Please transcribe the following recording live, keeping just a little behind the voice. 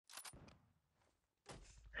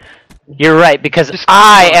You're right, because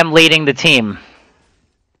I am leading the team.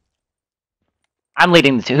 I'm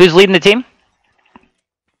leading the team. Who's leading the team?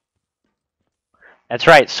 That's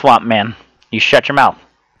right, Swamp Man. You shut your mouth.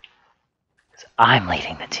 I'm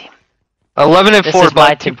leading the team. 11 and 4,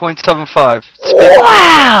 by 2.75.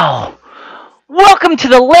 Wow! Welcome to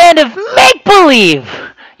the land of make-believe!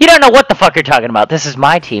 You don't know what the fuck you're talking about. This is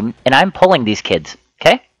my team, and I'm pulling these kids,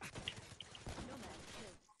 okay?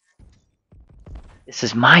 This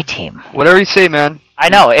is my team. Whatever you say, man. I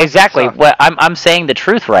know, exactly. Well, I'm saying the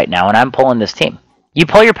truth right now, and I'm pulling this team. You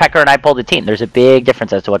pull your pecker, and I pull the team. There's a big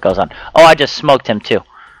difference as to what goes on. Oh, I just smoked him, too.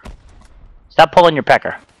 Stop pulling your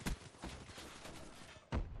pecker.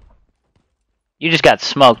 You just got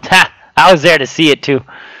smoked. Ha! I was there to see it, too.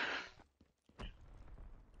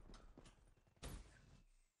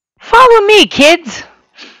 Follow me, kids!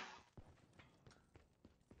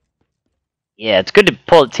 Yeah, it's good to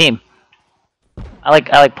pull a team. I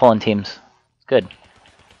like pulling teams. It's good.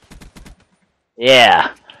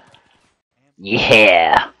 Yeah.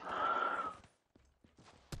 Yeah.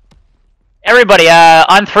 Everybody,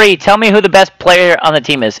 on 3, tell me who the best player on the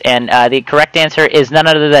team is. And the correct answer is none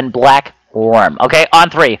other than Black Worm. Okay,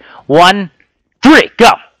 on 3. 1, 3,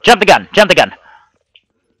 go! Jump the gun, jump the gun.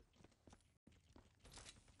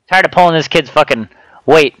 Tired of pulling this kid's fucking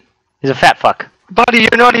weight. He's a fat fuck. Buddy,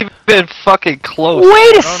 you're not even fucking close.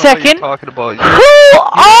 Wait a second. What you're talking about. Who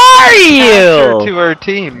are you? To our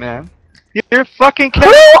team, man. You're fucking cancer.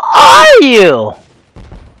 Who are you?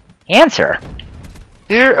 Answer.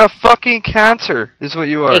 You're a fucking cancer, is what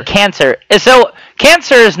you are. A cancer. So,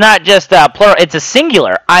 cancer is not just plural, it's a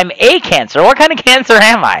singular. I'm a cancer. What kind of cancer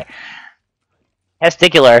am I?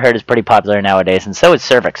 Testicular, I heard, is pretty popular nowadays, and so is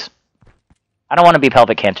cervix. I don't want to be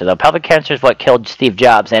pelvic cancer, though. Pelvic cancer is what killed Steve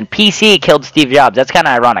Jobs, and PC killed Steve Jobs. That's kind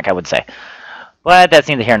of ironic, I would say. But that's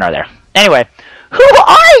neither here nor there. Anyway, who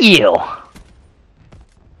are you?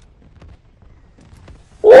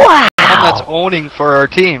 Wow! That's owning for our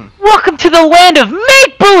team. Welcome to the land of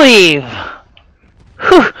make-believe!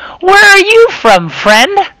 Where are you from,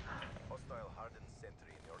 friend?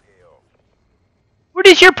 Where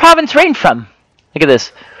does your province reign from? Look at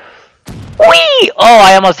this. Whee! Oh,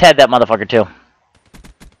 I almost had that motherfucker, too.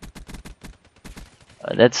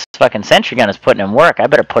 That's fucking sentry gun is putting in work. I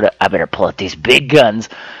better pull out these big guns.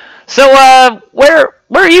 So, where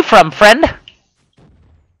are you from, friend?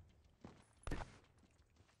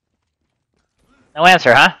 No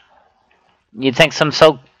answer, huh? You'd think some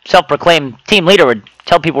self-proclaimed team leader would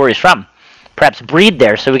tell people where he's from. Perhaps breed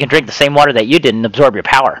there so we can drink the same water that you did and absorb your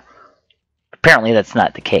power. Apparently that's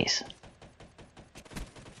not the case.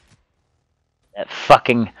 That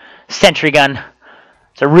fucking sentry gun.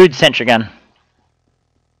 It's a rude sentry gun.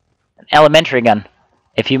 An elementary gun,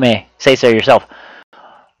 if you may say so yourself.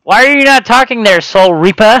 Why are you not talking there, Soul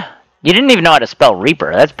Reaper? You didn't even know how to spell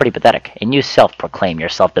Reaper. That's pretty pathetic. And you self-proclaim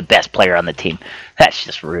yourself the best player on the team. That's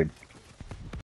just rude.